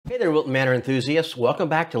Hey there, Wilton Manor enthusiasts. Welcome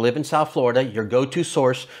back to Live in South Florida, your go-to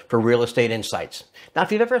source for real estate insights. Now,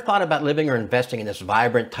 if you've ever thought about living or investing in this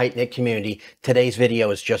vibrant, tight-knit community, today's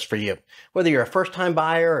video is just for you. Whether you're a first-time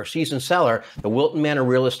buyer or seasoned seller, the Wilton Manor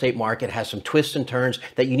real estate market has some twists and turns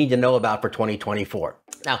that you need to know about for 2024.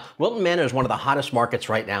 Now, Wilton Manor is one of the hottest markets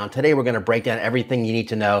right now, and today we're going to break down everything you need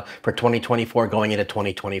to know for 2024 going into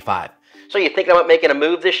 2025. So you thinking about making a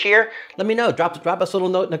move this year? Let me know. Drop us a little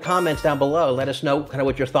note in the comments down below. Let us know kind of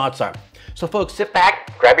what your thoughts are. So folks, sit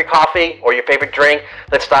back, grab your coffee or your favorite drink.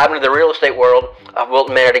 Let's dive into the real estate world of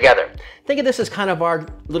Wilton Manor together. Think of this as kind of our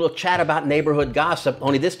little chat about neighborhood gossip,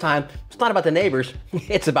 only this time it's not about the neighbors,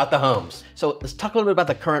 it's about the homes. So let's talk a little bit about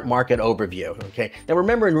the current market overview, okay? Now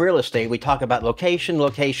remember, in real estate, we talk about location,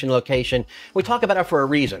 location, location. We talk about it for a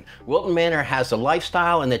reason. Wilton Manor has the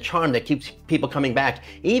lifestyle and the charm that keeps people coming back,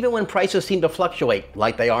 even when prices seem to fluctuate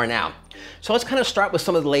like they are now. So let's kind of start with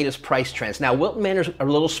some of the latest price trends. Now, Wilton Manors are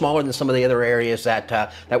a little smaller than some of the other areas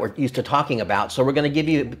that we're used to talking about. So we're going to give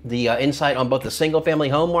you the insight on both the single-family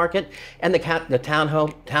home market and the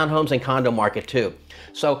townhomes and condo market too.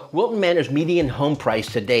 So Wilton Manor's median home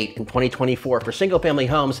price to date in 2024 for single-family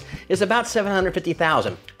homes is about $750,000.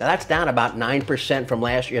 Now that's down about 9% from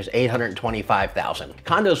last year's $825,000.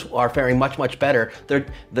 Condos are faring much better.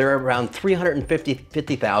 They're around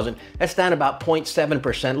 $350,000. That's down about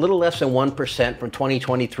 0.7%, a little less than 1% from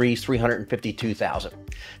 2023's $352,000.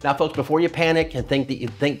 Now, folks, before you panic and think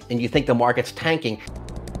the market's tanking,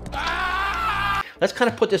 let's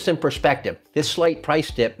kind of put this in perspective. This slight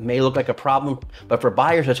price dip may look like a problem, but for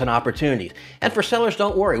buyers, it's an opportunity. And for sellers,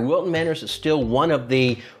 don't worry. Wilton Manors is still one of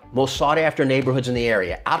the most sought-after neighborhoods in the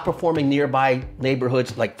area, outperforming nearby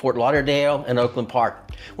neighborhoods like Fort Lauderdale and Oakland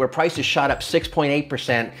Park, where prices shot up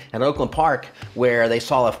 6.8%, and Oakland Park, where they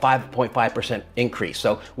saw a 5.5% increase.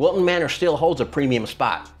 So Wilton Manor still holds a premium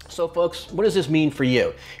spot. So folks, what does this mean for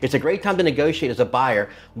you? It's a great time to negotiate as a buyer,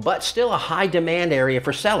 but still a high demand area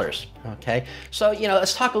for sellers, okay? So,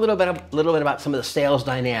 let's talk a little bit about some of the sales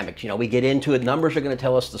dynamics. We get into it, numbers are gonna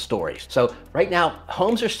tell us the stories. So right now,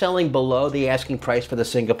 homes are selling below the asking price for the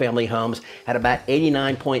single family homes at about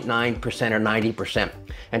 89.9% or 90%.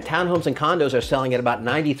 And townhomes and condos are selling at about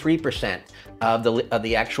 93% of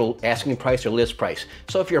the actual asking price or list price.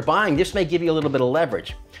 So if you're buying, this may give you a little bit of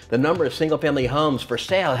leverage. The number of single-family homes for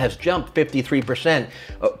sale has jumped 53%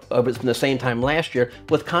 over the same time last year,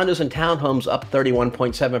 with condos and townhomes up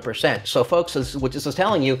 31.7%. So folks, what this is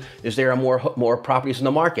telling you is there are more properties in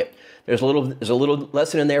the market. There's a little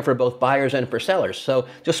lesson in there for both buyers and for sellers. So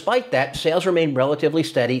despite that, sales remain relatively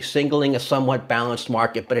steady, signaling a somewhat balanced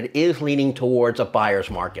market, but it is leaning towards a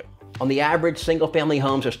buyer's market. On the average, single-family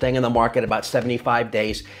homes are staying in the market about 75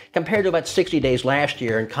 days, compared to about 60 days last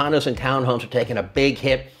year, and condos and townhomes are taking a big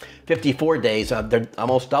hit, 54 days. They're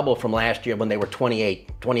almost double from last year when they were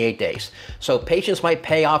 28 days. So patience might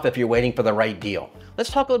pay off if you're waiting for the right deal. Let's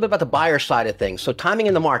talk a little bit about the buyer side of things. So timing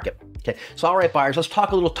in the market. Okay, so all right, buyers, let's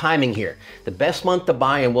talk a little timing here. The best month to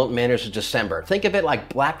buy in Wilton Manors is December. Think of it like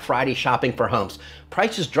Black Friday shopping for homes.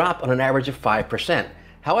 Prices drop on an average of 5%.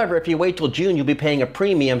 However, if you wait till June, you'll be paying a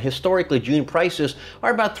premium. Historically, June prices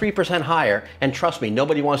are about 3% higher, and trust me,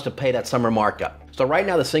 nobody wants to pay that summer markup. So right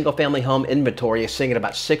now, the single-family home inventory is sitting at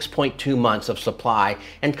about 6.2 months of supply,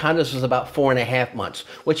 and condos is about 4.5 months,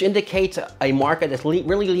 which indicates a market that's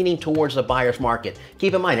really leaning towards the buyer's market.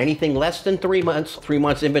 Keep in mind, anything less than 3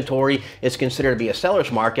 months inventory is considered to be a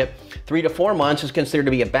seller's market. 3 to 4 months is considered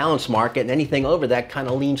to be a balanced market, and anything over that kind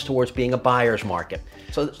of leans towards being a buyer's market.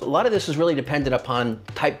 So a lot of this is really dependent upon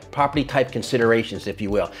property type considerations, if you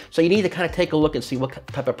will. So you need to kind of take a look and see what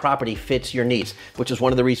type of property fits your needs, which is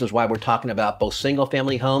one of the reasons why we're talking about both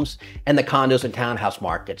single-family homes and the condos and townhouse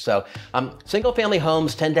market. So single-family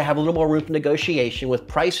homes tend to have a little more room for negotiation with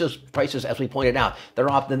prices, as we pointed out,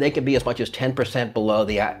 they can be as much as 10% below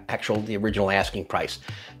the original asking price.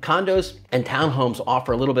 Condos and townhomes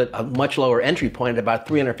offer a much lower entry point at about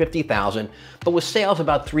 $350,000, but with sales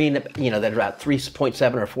about that are about 3.7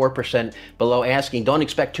 or 4% below asking, don't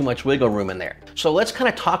expect too much wiggle room in there. So let's kind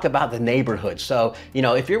of talk about the neighborhood. So,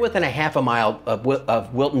 if you're within a half a mile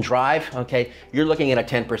of Wilton Drive, okay, you're looking at a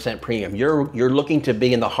 10% premium. You're looking to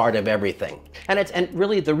be in the heart of everything. And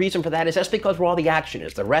really the reason for that is that's because where all the action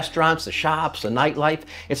is. The restaurants, the shops, the nightlife.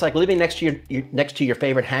 It's like living next to your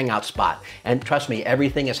favorite hangout spot. And trust me,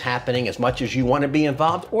 everything is happening as much as you want to be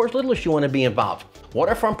involved or as little as you want to be involved.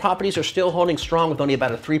 Waterfront properties are still holding strong with only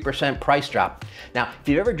about a 3% price drop. Now, if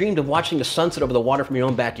you've ever dreamed of watching the sunset over the water from from your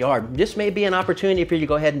own backyard, this may be an opportunity for you to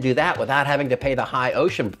go ahead and do that without having to pay the high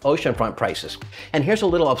oceanfront prices. And here's a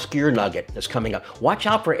little obscure nugget that's coming up. Watch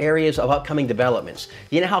out for areas of upcoming developments.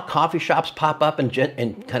 You know how coffee shops pop up and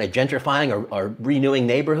kind of gentrifying or renewing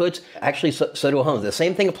neighborhoods? Actually, so do homes. The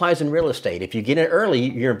same thing applies in real estate. If you get in early,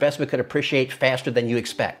 your investment could appreciate faster than you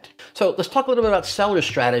expect. So let's talk a little bit about seller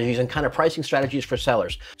strategies and kind of pricing strategies for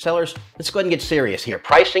sellers. Sellers, let's go ahead and get serious here.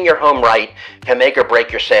 Pricing your home right can make or break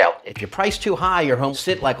your sale. If you price too high, your home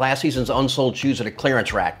sit like last season's unsold shoes at a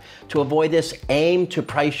clearance rack. To avoid this, aim to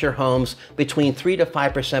price your homes between 3 to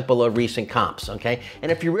 5% below recent comps, okay?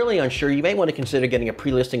 And if you're really unsure, you may want to consider getting a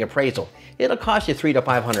pre-listing appraisal. It'll cost you $300 to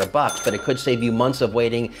 $500, but it could save you months of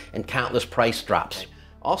waiting and countless price drops.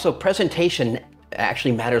 Also, presentation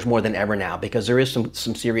actually matters more than ever now because there is some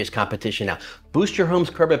serious competition now. Boost your home's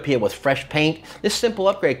curb appeal with fresh paint. This simple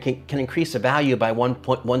upgrade can increase the value by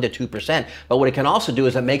 1.1 to 2%, but what it can also do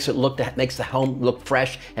is it makes the home look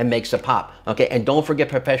fresh and makes it pop. Okay, and don't forget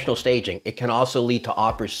professional staging. It can also lead to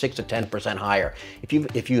offers 6 to 10% higher.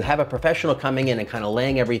 If you have a professional coming in and kind of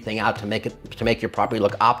laying everything out to make your property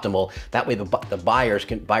look optimal, that way the buyers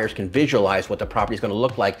can visualize what the property is going to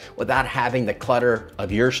look like without having the clutter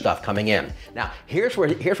of your stuff coming in. Now, here's where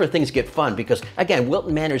things get fun because again,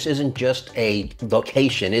 Wilton Manors isn't just a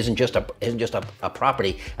location, isn't just a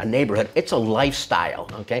property, a neighborhood. It's a lifestyle.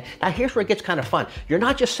 Okay. Now here's where it gets kind of fun. You're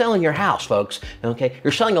not just selling your house, folks. Okay.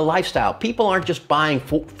 You're selling a lifestyle. People aren't just buying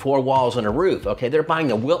four walls and a roof. Okay. They're buying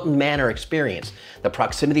the Wilton Manor experience. The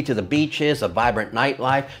proximity to the beaches, the vibrant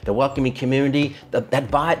nightlife, the welcoming community.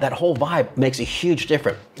 That whole vibe makes a huge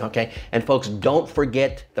difference. Okay. And folks, don't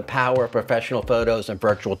forget the power of professional photos and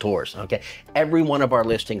virtual tours. Okay. Every one of our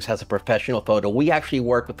listings has a professional photo. We actually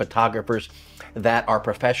work with photographers that are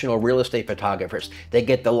professional real estate photographers. They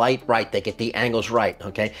get the light right, they get the angles right,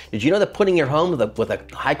 okay? Did you know that putting your home with a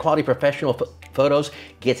high quality professional photos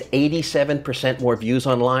gets 87% more views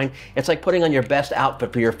online? It's like putting on your best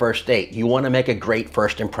outfit for your first date. You wanna make a great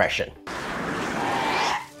first impression.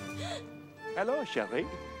 Hello, Sherry.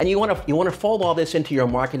 And you want to fold all this into your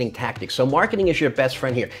marketing tactics. So marketing is your best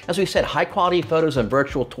friend here. As we said, high quality photos and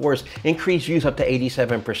virtual tours increase views up to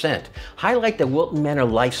 87%. Highlight the Wilton Manor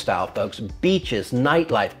lifestyle, folks. Beaches,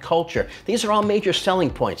 nightlife, culture. These are all major selling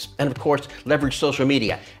points. And of course, leverage social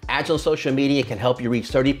media. Ads on social media can help you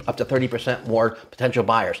reach up to 30% more potential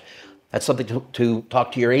buyers. That's something to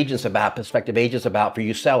talk to your agents about, prospective agents about for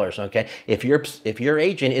you sellers, okay? If your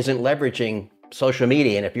agent isn't leveraging social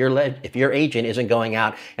media, and if your agent isn't going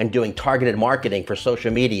out and doing targeted marketing for social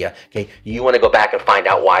media, okay, you want to go back and find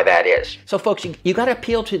out why that is. So folks, you got to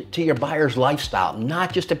appeal to your buyer's lifestyle,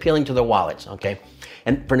 not just appealing to their wallets, okay?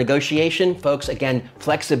 And for negotiation, folks, again,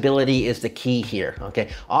 flexibility is the key here,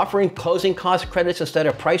 okay? Offering closing cost credits instead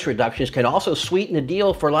of price reductions can also sweeten the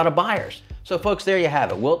deal for a lot of buyers. So folks, there you have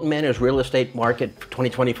it. Wilton Manors real estate market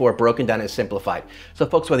 2024 broken down and simplified. So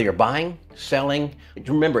folks, whether you're buying, selling,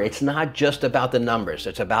 remember, it's not just about the numbers.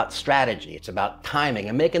 It's about strategy. It's about timing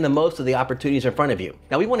and making the most of the opportunities in front of you.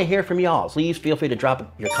 Now, we want to hear from y'all. Please feel free to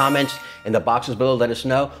drop your comments in the boxes below. Let us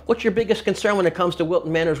know. What's your biggest concern when it comes to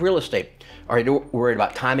Wilton Manors real estate? Are you worried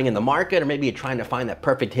about timing in the market, or maybe you're trying to find that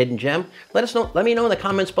perfect hidden gem? Let us know. Let me know in the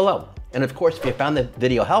comments below. And of course, if you found the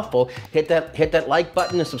video helpful, hit that like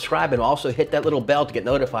button and subscribe, and also hit that little bell to get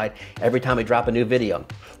notified every time we drop a new video.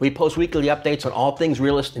 We post weekly updates on all things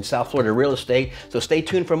real estate in South Florida real estate, so stay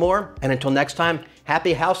tuned for more. And until next time,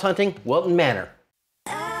 happy house hunting, Wilton Manor.